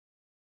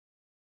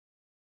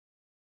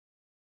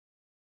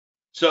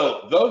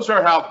So those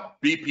are how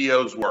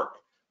BPOs work.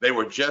 They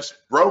were just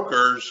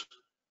brokers,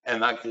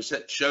 and like I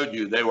said, showed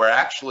you, they were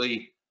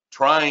actually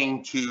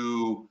trying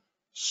to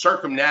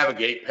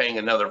circumnavigate paying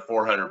another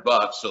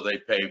 $400, so they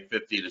pay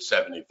 50 to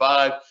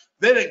 75.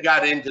 Then it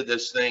got into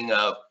this thing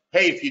of,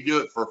 hey, if you do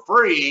it for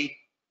free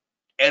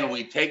and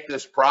we take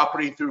this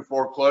property through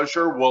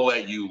foreclosure, we'll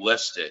let you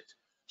list it.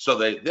 So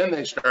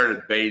they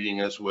started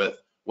baiting us with,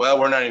 well,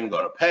 we're not even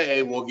going to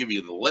pay, we'll give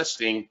you the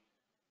listing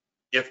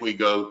if we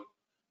go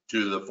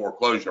to the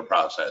foreclosure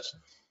process.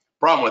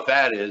 Problem with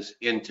that is,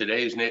 in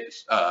today's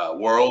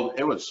world,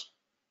 it was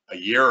a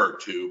year or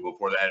two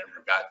before that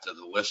ever got to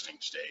the listing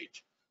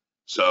stage.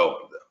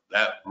 So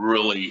that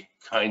really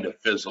kind of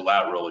fizzled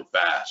out really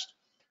fast.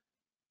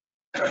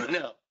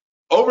 Now,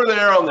 over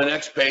there on the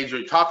next page,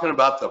 we're talking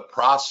about the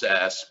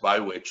process by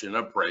which an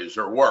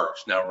appraiser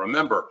works. Now,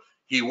 remember,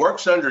 he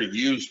works under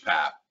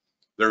USPAP.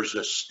 There's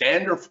a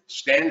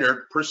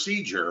standard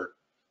procedure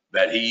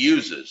that he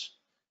uses.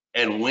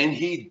 And when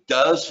he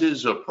does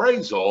his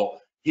appraisal,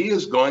 he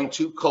is going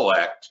to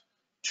collect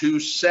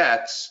two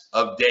sets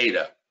of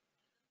data,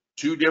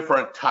 two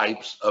different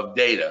types of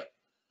data.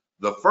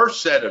 The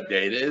first set of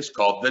data is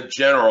called the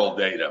general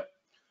data.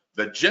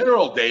 The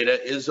general data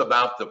is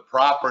about the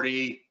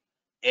property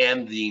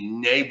and the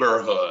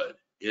neighborhood.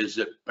 Is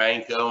it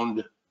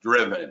bank-owned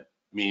driven?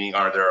 Meaning,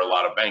 are there a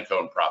lot of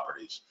bank-owned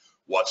properties?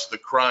 What's the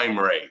crime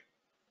rate?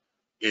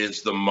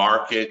 Is the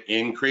market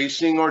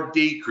increasing or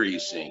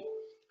decreasing?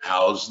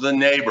 How's the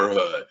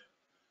neighborhood?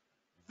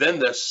 Then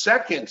the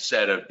second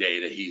set of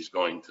data he's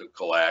going to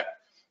collect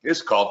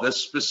is called the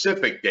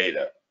specific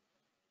data.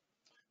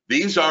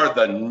 These are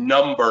the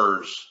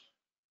numbers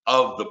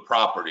of the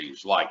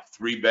properties, like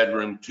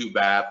 3-bedroom,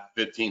 2-bath,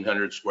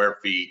 1,500 square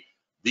feet.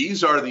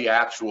 These are the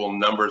actual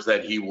numbers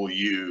that he will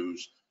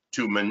use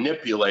to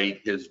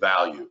manipulate his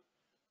value.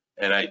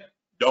 And I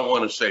don't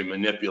want to say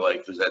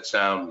manipulate because that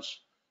sounds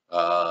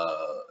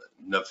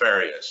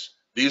nefarious.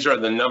 These are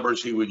the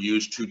numbers he would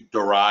use to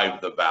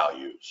derive the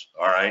values,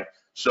 all right?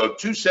 So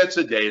two sets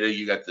of data,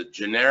 you got the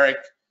generic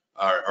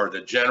or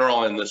the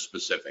general and the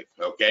specific,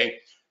 okay?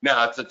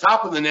 Now at the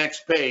top of the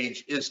next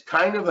page is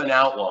kind of an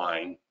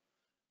outline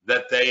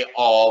that they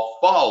all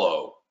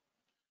follow.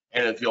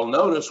 And if you'll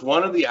notice,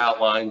 one of the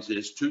outlines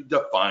is to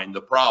define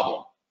the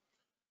problem.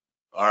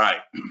 All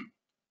right,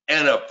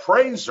 an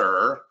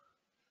appraiser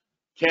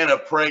can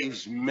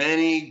appraise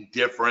many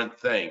different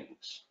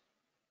things.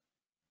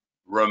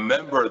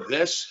 Remember,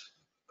 this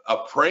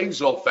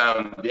appraisal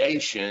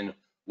foundation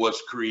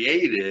was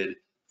created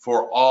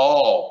for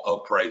all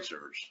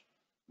appraisers,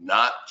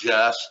 not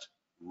just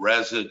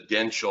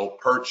residential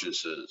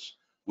purchases,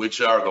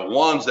 which are the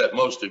ones that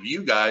most of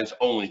you guys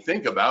only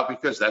think about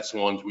because that's the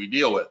ones we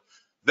deal with.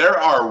 There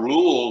are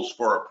rules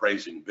for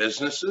appraising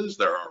businesses.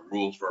 There are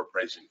rules for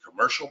appraising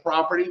commercial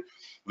property.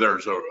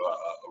 There's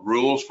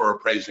rules for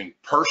appraising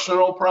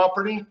personal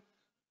property.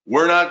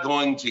 We're not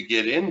going to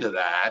get into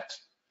that.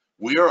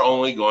 We are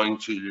only going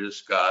to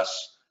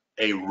discuss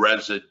a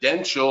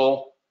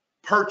residential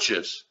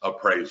purchase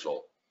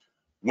appraisal.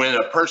 When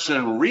a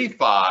person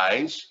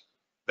refis,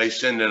 they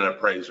send an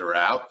appraiser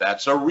out.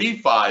 That's a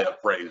refi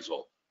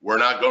appraisal. We're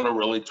not going to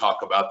really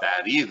talk about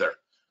that either.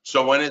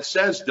 So when it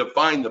says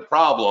define the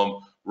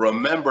problem,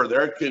 remember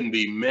there can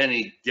be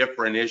many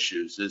different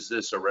issues. Is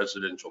this a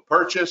residential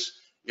purchase?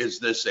 Is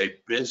this a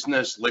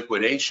business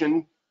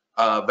liquidation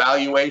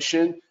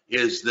valuation?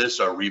 Is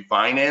this a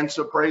refinance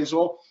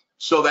appraisal?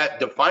 So that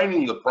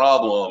defining the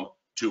problem,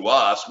 to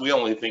us, we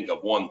only think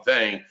of one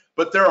thing,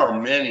 but there are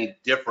many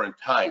different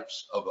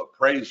types of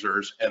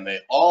appraisers, and they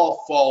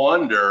all fall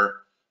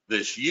under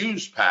this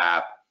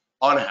USPAP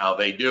on how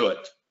they do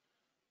it.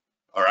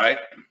 All right.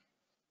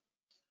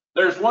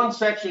 There's one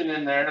section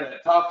in there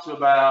that talks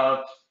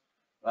about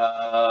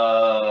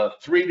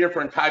 3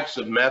 different types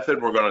of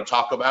method we're going to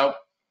talk about.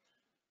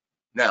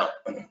 Now,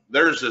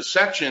 there's a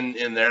section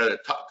in there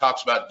that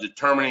talks about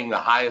determining the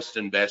highest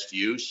and best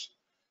use.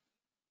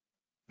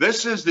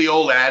 This is the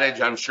old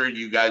adage I'm sure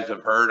you guys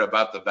have heard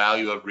about the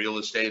value of real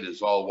estate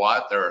is all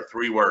what? There are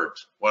 3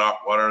 words. What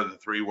are the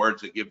 3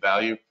 words that give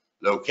value?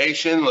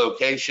 Location,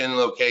 location,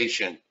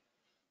 location.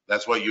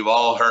 That's what you've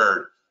all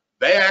heard.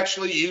 They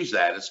actually use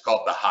that. It's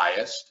called the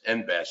highest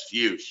and best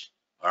use.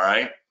 All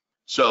right.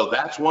 So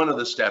that's one of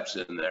the steps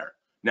in there.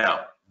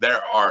 Now,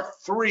 there are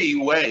 3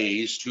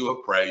 ways to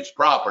appraise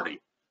property,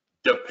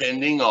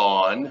 depending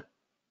on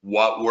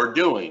what we're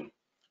doing.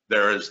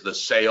 There is the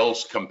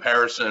sales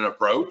comparison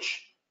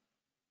approach.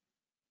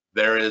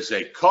 There is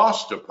a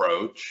cost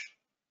approach,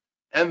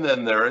 and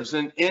then there is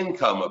an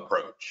income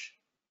approach.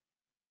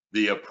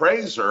 The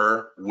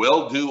appraiser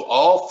will do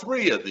all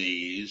 3 of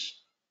these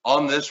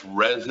on this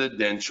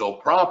residential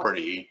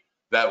property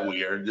that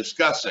we are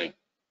discussing,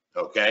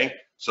 okay?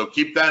 So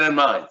keep that in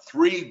mind,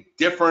 3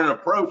 different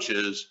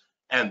approaches,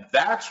 and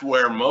that's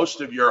where most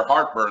of your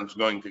heartburn is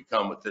going to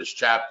come with this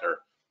chapter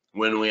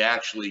when we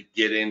actually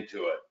get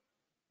into it.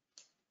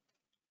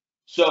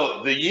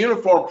 So the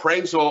Uniform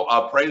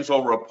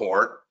Appraisal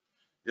Report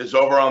is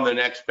over on the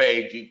next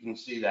page. You can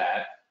see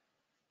that.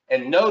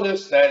 And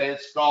notice that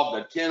it's called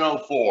the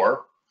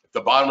 1004. At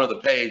the bottom of the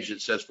page,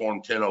 it says Form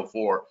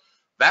 1004.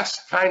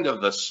 That's kind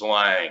of the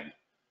slang.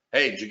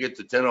 Hey, did you get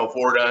the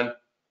 1004 done?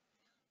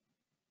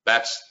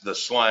 That's the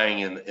slang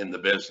in the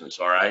business,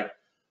 all right?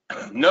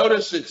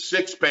 Notice it's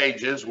 6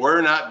 pages.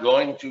 We're not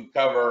going to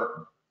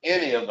cover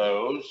any of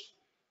those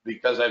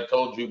because I've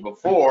told you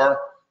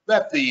before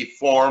that the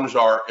forms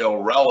are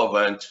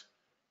irrelevant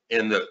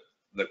in the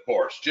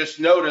course. Just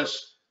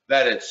notice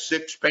that it's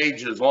 6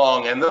 pages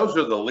long, and those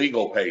are the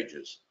legal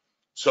pages.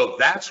 So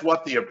that's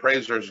what the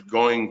appraiser is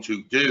going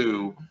to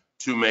do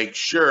to make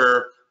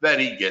sure that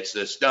he gets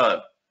this done.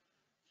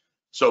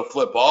 So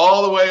flip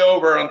all the way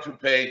over onto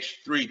page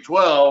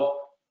 312,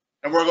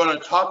 and we're going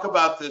to talk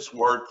about this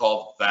word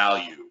called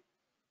value.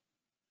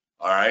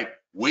 All right,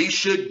 we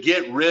should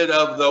get rid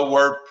of the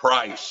word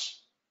price.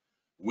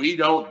 We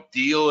don't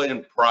deal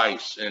in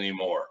price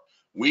anymore.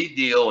 We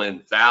deal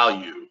in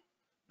value.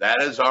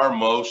 That is our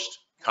most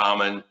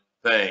common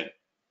thing.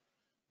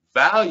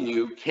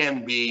 Value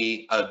can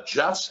be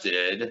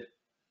adjusted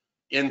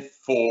in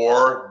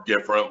 4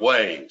 different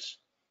ways.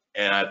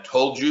 And I've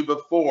told you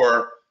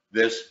before,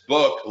 this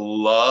book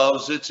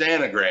loves its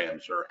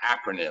anagrams or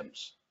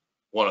acronyms.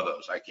 One of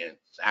those,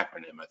 it's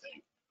acronym, I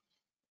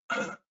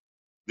think.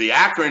 The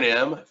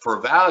acronym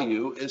for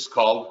value is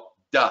called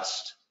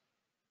DUST.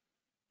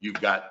 You've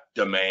got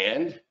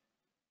demand,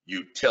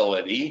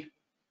 utility,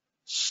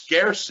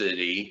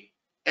 scarcity,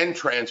 and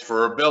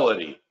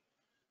transferability.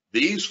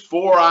 These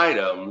 4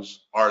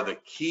 items are the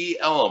key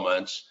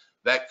elements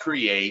that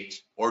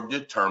create or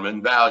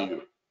determine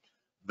value.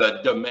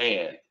 The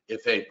demand.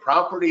 If a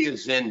property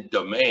is in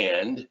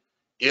demand,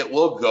 it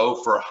will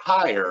go for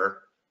higher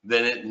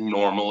than it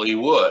normally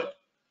would.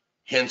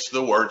 Hence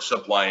the word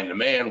supply and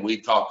demand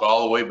we talked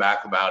all the way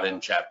back about in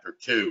chapter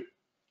 2.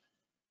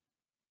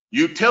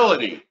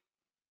 Utility.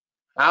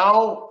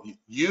 How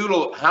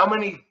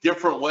many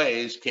different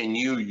ways can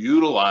you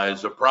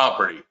utilize a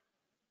property?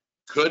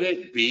 Could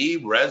it be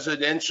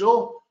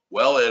residential?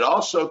 Well, it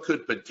also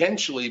could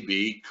potentially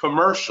be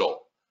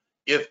commercial.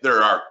 If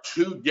there are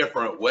 2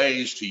 different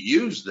ways to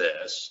use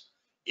this,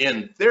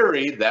 in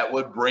theory, that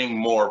would bring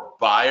more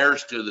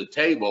buyers to the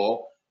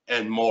table,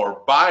 and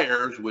more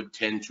buyers would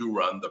tend to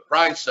run the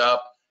price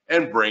up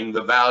and bring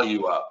the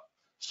value up.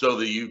 So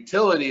the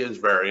utility is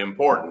very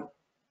important.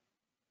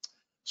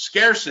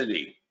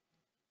 Scarcity.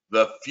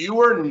 The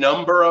fewer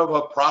number of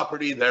a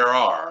property there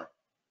are,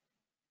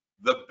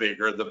 the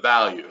bigger the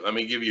value. Let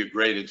me give you a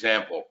great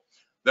example.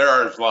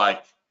 There's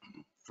like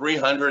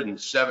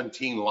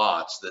 317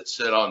 lots that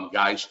sit on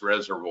Geist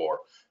Reservoir.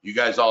 You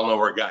guys all know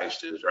where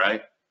Geist is,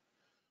 right?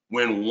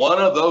 When one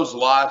of those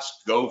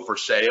lots go for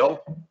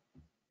sale,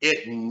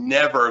 it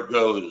never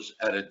goes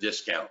at a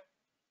discount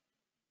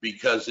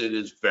because it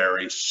is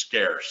very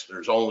scarce.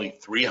 There's only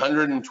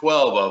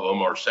 312 of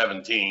them, or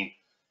 17,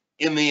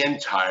 in the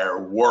entire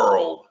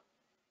world.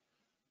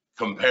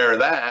 Compare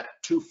that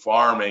to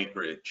farm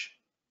acreage.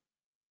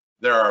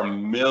 There are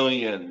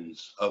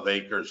millions of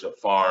acres of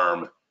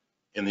farm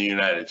in the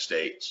United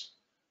States.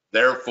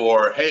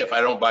 Therefore, hey, if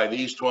I don't buy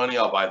these 20,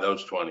 I'll buy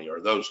those 20 or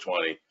those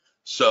 20.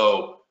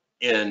 So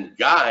in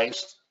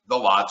Geist, the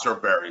lots are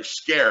very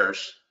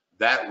scarce.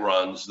 That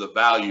runs the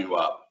value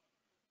up.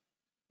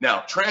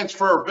 Now,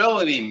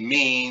 transferability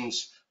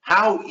means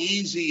how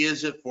easy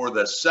is it for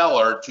the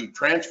seller to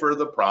transfer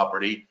the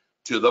property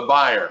to the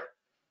buyer?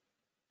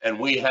 And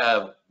we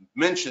have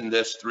mentioned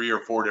this 3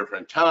 or 4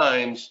 different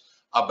times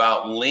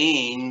about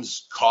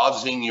liens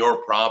causing your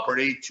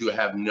property to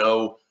have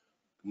not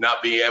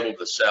be able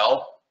to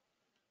sell.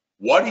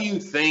 What do you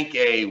think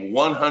a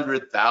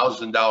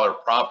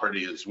 $100,000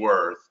 property is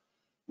worth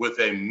with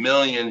a $1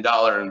 million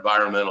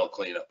environmental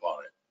cleanup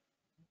on it?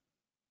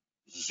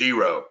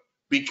 0,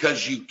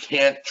 because you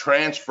can't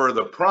transfer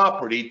the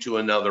property to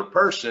another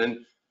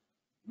person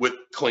with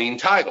clean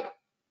title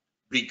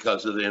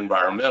because of the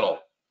environmental.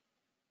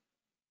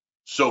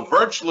 So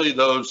virtually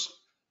those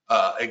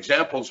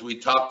examples we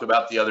talked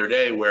about the other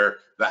day where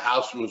the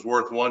house was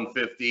worth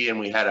 $150 and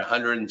we had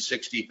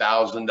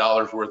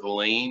 $160,000 worth of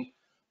lien,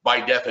 by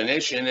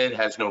definition, it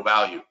has no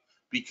value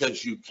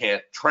because you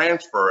can't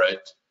transfer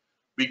it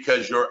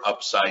because you're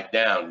upside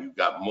down. You've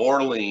got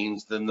more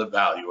liens than the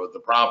value of the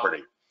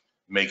property.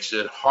 Makes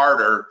it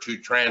harder to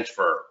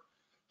transfer.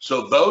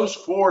 So those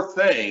 4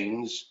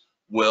 things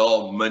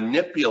will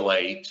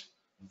manipulate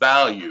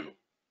value.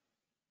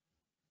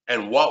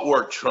 And what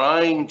we're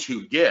trying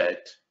to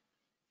get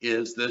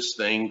is this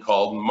thing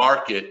called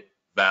market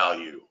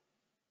value.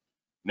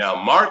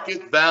 Now,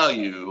 market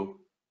value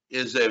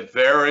is a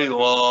very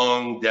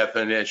long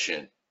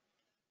definition.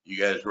 You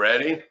guys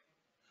ready? I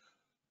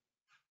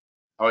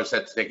always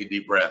have to take a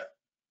deep breath.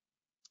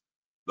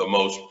 The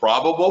most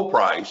probable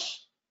price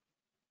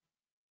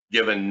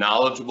given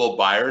knowledgeable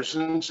buyers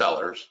and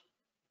sellers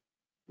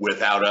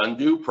without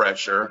undue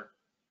pressure,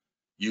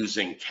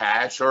 using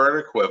cash or an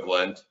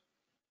equivalent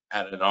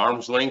at an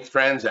arm's length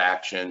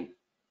transaction.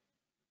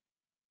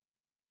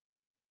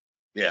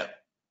 Yeah.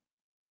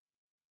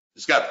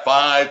 It's got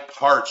 5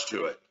 parts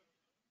to it.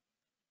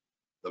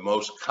 The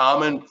most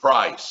common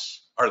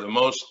price, or the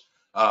most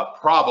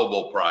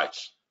probable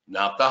price,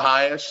 not the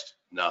highest,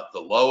 not the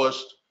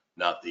lowest,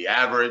 not the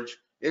average.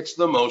 It's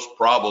the most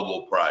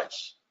probable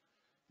price,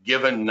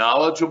 given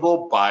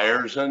knowledgeable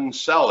buyers and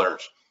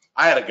sellers.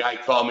 I had a guy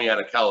call me out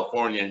of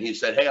California and he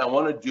said, hey, I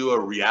want to do a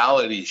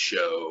reality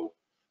show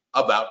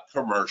about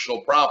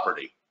commercial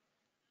property.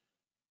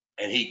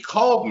 And he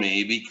called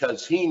me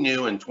because he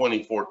knew in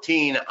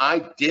 2014, I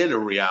did a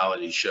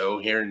reality show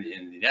here in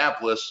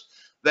Indianapolis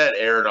that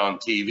aired on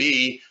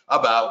TV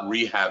about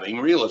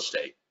rehabbing real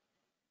estate.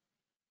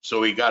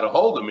 So he got a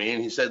hold of me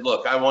and he said,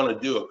 look, I want to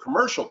do a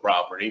commercial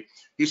property.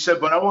 He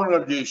said, but I want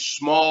to do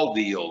small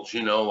deals,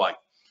 you know, like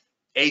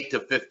 $8 to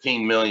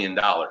 $15 million.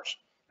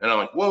 And I'm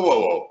like,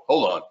 whoa,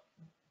 hold on.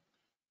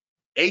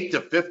 8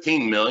 to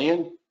 15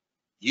 million?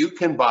 You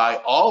can buy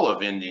all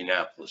of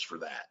Indianapolis for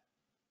that.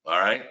 All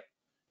right.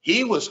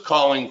 He was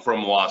calling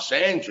from Los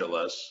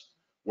Angeles,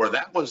 where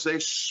that was a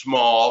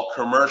small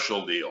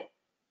commercial deal.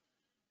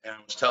 And I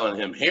was telling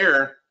him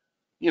here,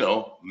 you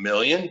know,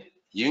 million,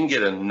 you can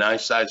get a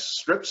nice sized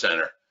strip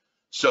center.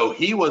 So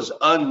he was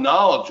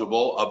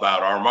unknowledgeable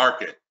about our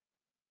market.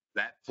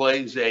 That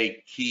plays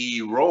a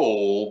key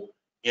role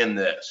in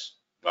this.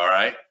 All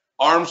right.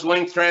 Arm's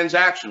length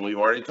transaction. We've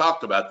already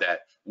talked about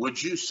that.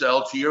 Would you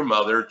sell to your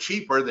mother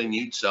cheaper than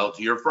you'd sell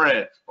to your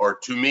friend or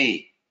to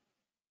me?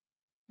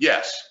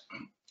 Yes.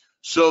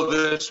 So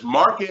this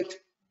market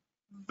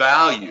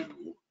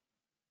value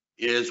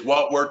is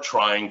what we're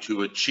trying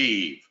to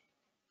achieve.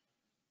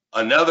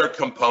 Another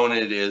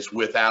component is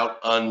without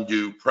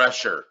undue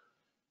pressure.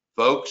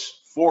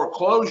 Folks,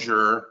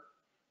 foreclosure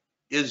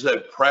is a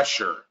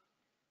pressure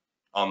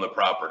on the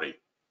property.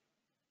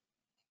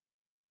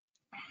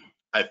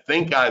 I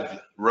think I've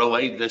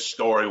relayed this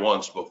story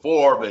once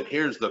before, but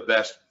here's the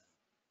best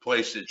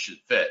place it should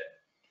fit.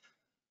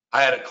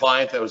 I had a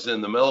client that was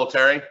in the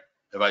military.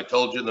 Have I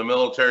told you the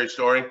military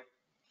story?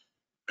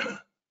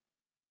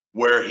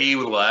 Where he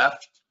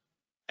left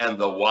and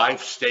the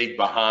wife stayed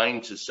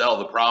behind to sell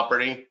the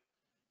property.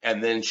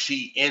 And then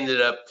she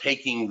ended up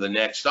taking the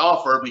next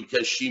offer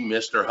because she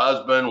missed her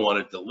husband,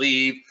 wanted to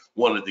leave,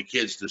 wanted the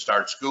kids to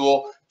start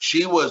school.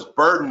 She was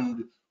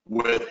burdened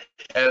with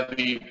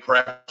heavy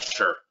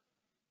pressure.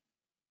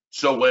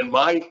 So when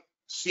my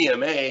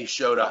CMA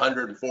showed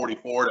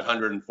 144 to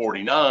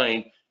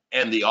 149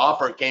 and the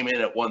offer came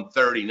in at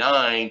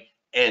 139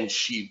 and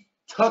she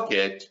took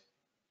it,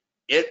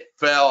 it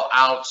fell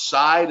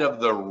outside of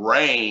the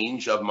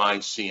range of my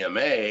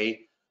CMA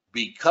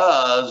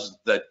because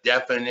the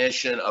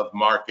definition of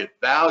market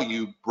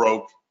value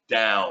broke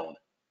down.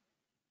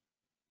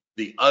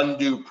 The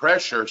undue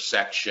pressure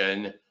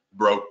section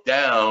broke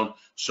down.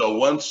 So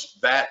once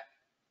that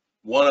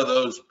one of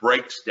those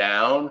breaks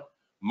down,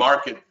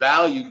 market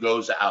value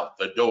goes out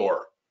the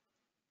door.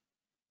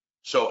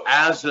 So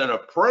as an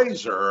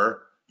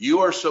appraiser,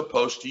 you are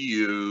supposed to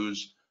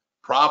use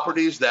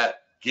properties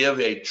that give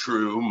a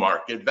true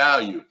market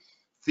value.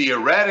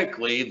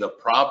 Theoretically, the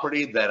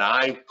property that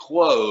I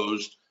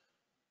closed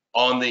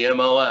on the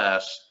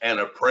MLS, an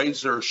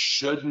appraiser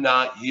should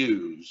not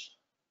use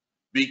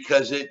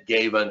because it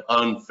gave an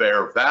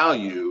unfair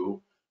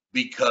value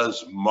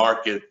because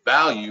market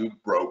value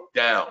broke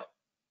down.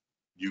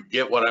 You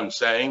get what I'm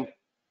saying?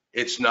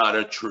 It's not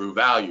a true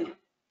value.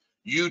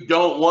 You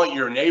don't want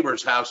your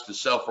neighbor's house to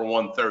sell for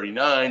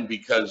 139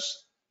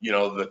 because, you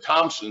know, the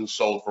Thompsons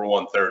sold for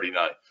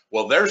 139.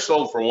 Well, they're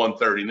sold for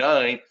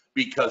 139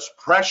 because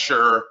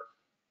pressure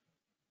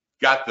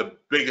got the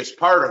biggest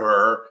part of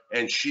her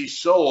and she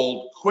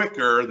sold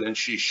quicker than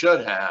she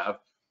should have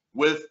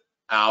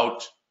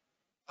without,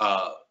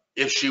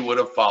 if she would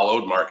have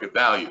followed market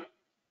value.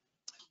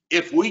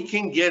 If we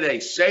can get a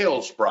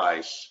sales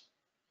price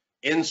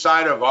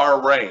inside of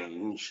our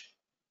range,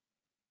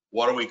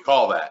 what do we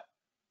call that?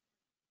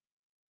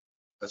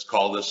 That's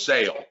called a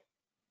sale.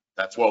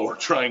 That's what we're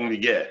trying to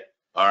get,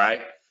 all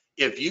right?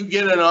 If you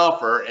get an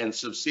offer and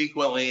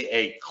subsequently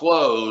a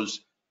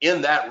close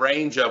in that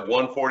range of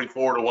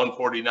 144 to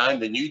 149,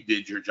 then you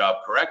did your job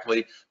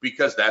correctly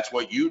because that's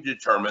what you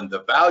determined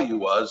the value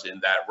was in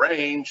that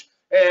range,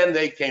 and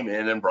they came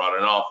in and brought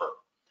an offer.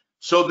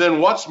 So then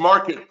what's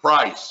market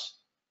price?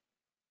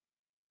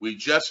 We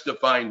just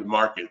defined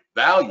market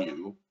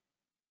value.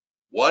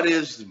 What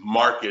is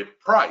market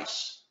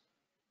price?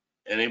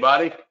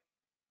 Anybody?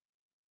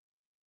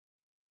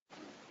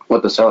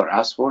 What the seller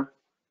asked for?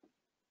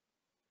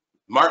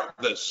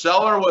 The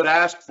seller would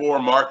ask for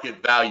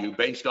market value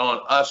based on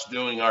us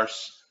doing our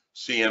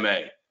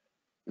CMA.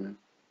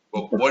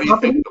 But what do you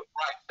think the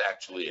price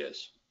actually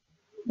is?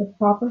 The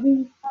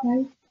property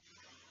price?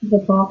 The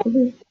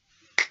property?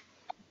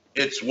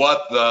 It's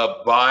what the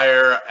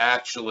buyer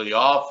actually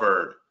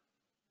offered.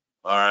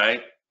 All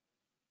right.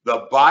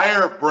 The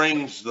buyer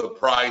brings the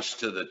price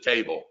to the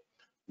table.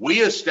 We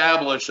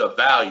establish a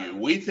value.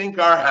 We think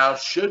our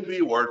house should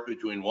be worth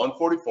between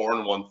 144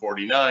 and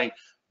 149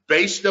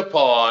 based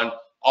upon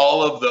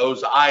all of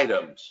those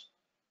items.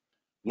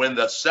 When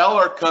the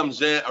seller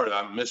comes in, or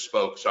I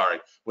misspoke, sorry.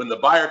 When the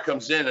buyer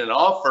comes in and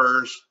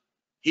offers,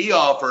 he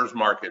offers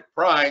market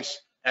price.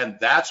 And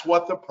that's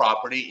what the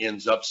property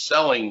ends up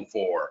selling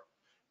for.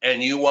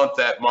 And you want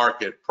that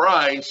market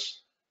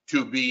price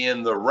to be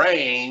in the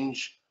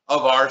range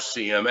of our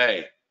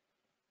CMA.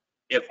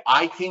 If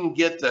I can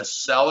get the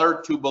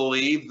seller to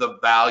believe the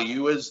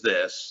value is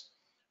this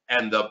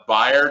and the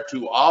buyer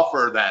to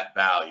offer that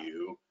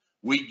value,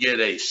 we get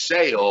a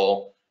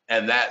sale,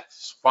 and that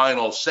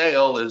final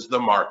sale is the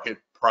market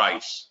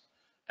price.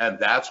 And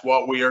that's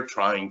what we are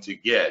trying to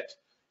get,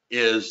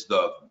 is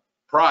the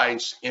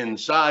price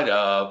inside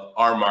of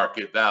our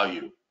market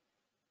value.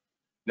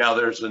 Now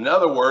there's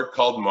another word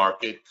called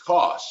market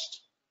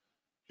cost.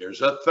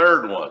 Here's a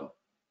third one,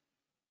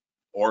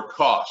 or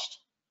cost.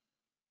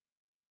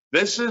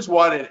 This is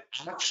what it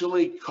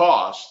actually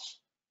costs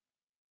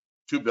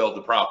to build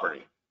the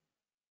property.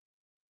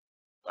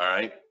 All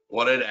right,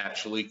 what it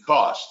actually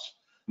costs.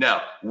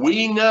 Now,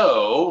 we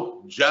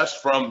know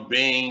just from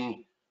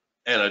being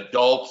an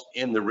adult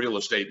in the real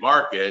estate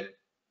market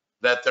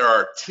that there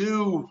are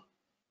two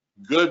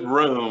good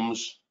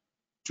rooms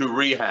to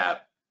rehab: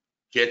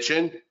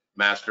 kitchen,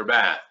 master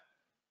bath,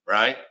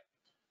 right?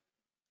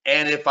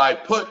 And if I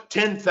put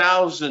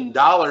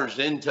 $10,000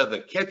 into the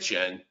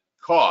kitchen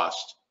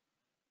cost,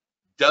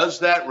 does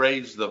that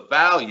raise the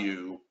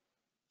value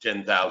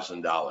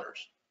 $10,000?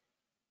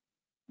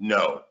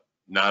 No,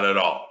 not at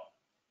all.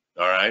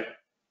 All right.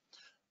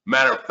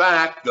 Matter of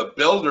fact, the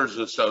Builders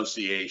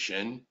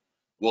Association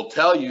will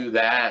tell you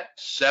that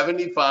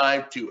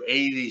 75 to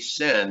 80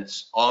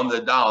 cents on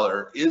the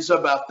dollar is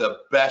about the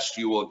best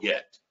you will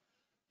get.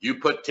 You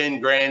put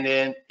 10 grand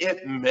in,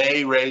 it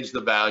may raise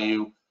the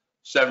value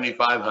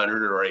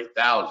 7,500 or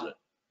 8,000.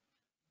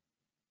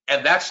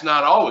 And that's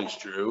not always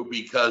true,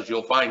 because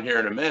you'll find here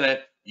in a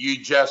minute,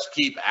 you just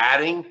keep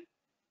adding,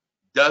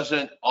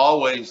 doesn't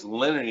always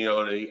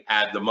linearly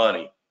add the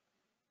money.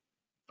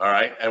 All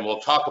right, and we'll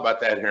talk about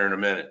that here in a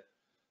minute.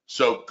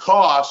 So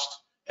cost,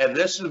 and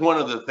this is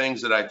one of the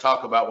things that I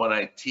talk about when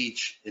I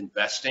teach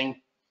investing.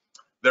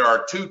 There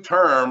are two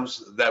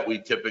terms that we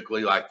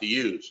typically like to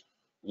use.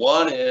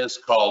 One is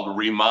called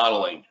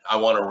remodeling. I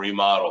want to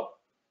remodel.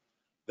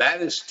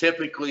 That is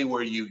typically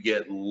where you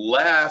get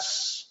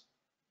less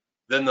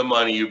than the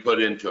money you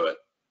put into it.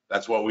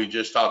 That's what we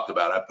just talked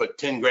about. I put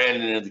 10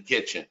 grand into the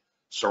kitchen,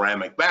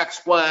 ceramic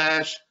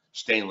backsplash,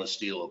 stainless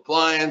steel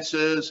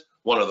appliances,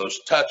 one of those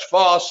touch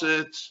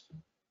faucets,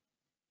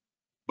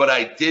 but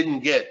I didn't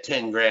get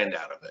 10 grand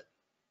out of it.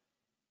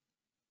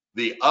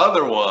 The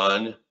other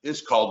one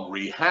is called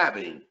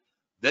rehabbing.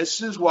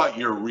 This is what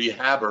your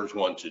rehabbers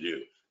want to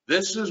do.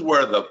 This is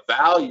where the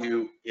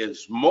value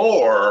is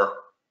more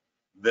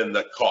than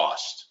the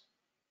cost.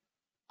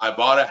 I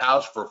bought a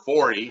house for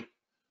 40.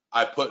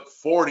 I put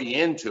 40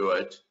 into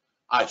it.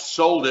 I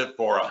sold it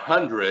for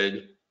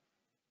 100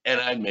 and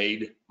I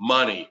made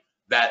money.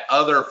 That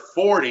other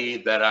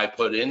 40 that I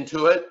put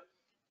into it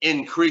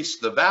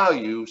increased the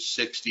value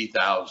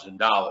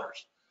 $60,000.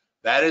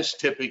 That is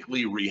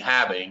typically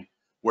rehabbing,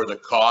 where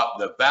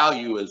the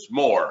value is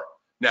more.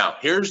 Now,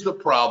 here's the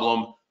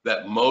problem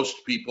that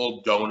most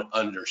people don't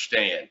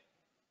understand.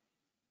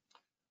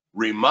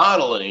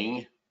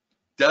 Remodeling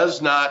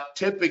does not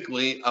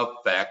typically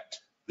affect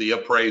the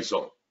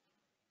appraisal.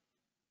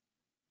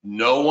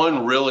 No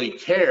one really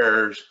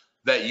cares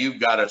that you've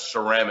got a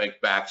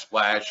ceramic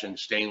backsplash and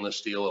stainless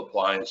steel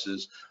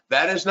appliances.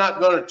 That is not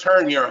going to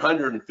turn your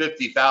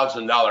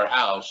 $150,000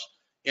 house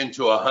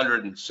into a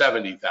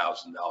 $170,000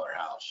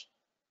 house.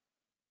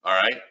 All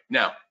right.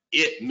 Now,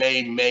 it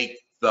may make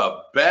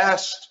the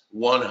best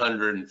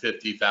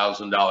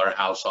 $150,000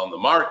 house on the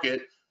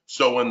market.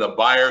 So when the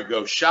buyer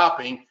goes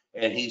shopping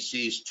and he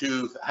sees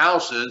two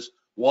houses,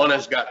 one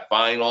has got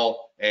vinyl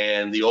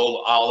and the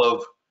old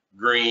olive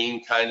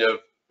green kind of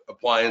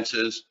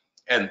appliances,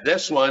 and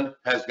this one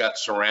has got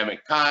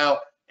ceramic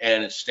tile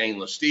and it's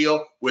stainless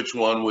steel, which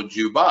one would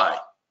you buy?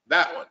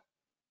 That one.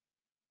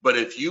 But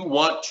if you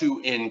want to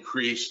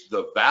increase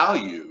the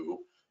value,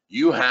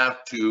 you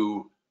have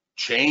to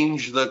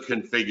change the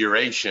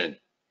configuration,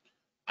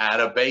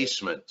 add a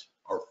basement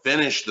or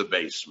finish the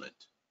basement,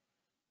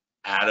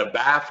 add a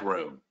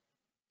bathroom,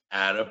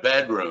 add a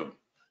bedroom.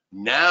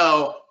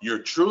 Now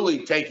you're truly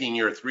taking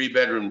your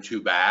 3-bedroom,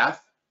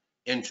 2-bath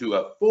into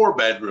a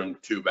 4-bedroom,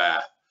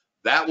 2-bath.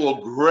 That will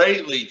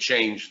greatly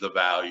change the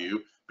value,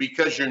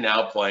 because you're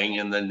now playing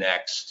in the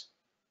next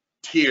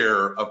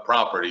tier of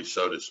property,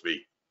 so to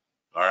speak.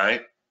 All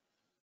right.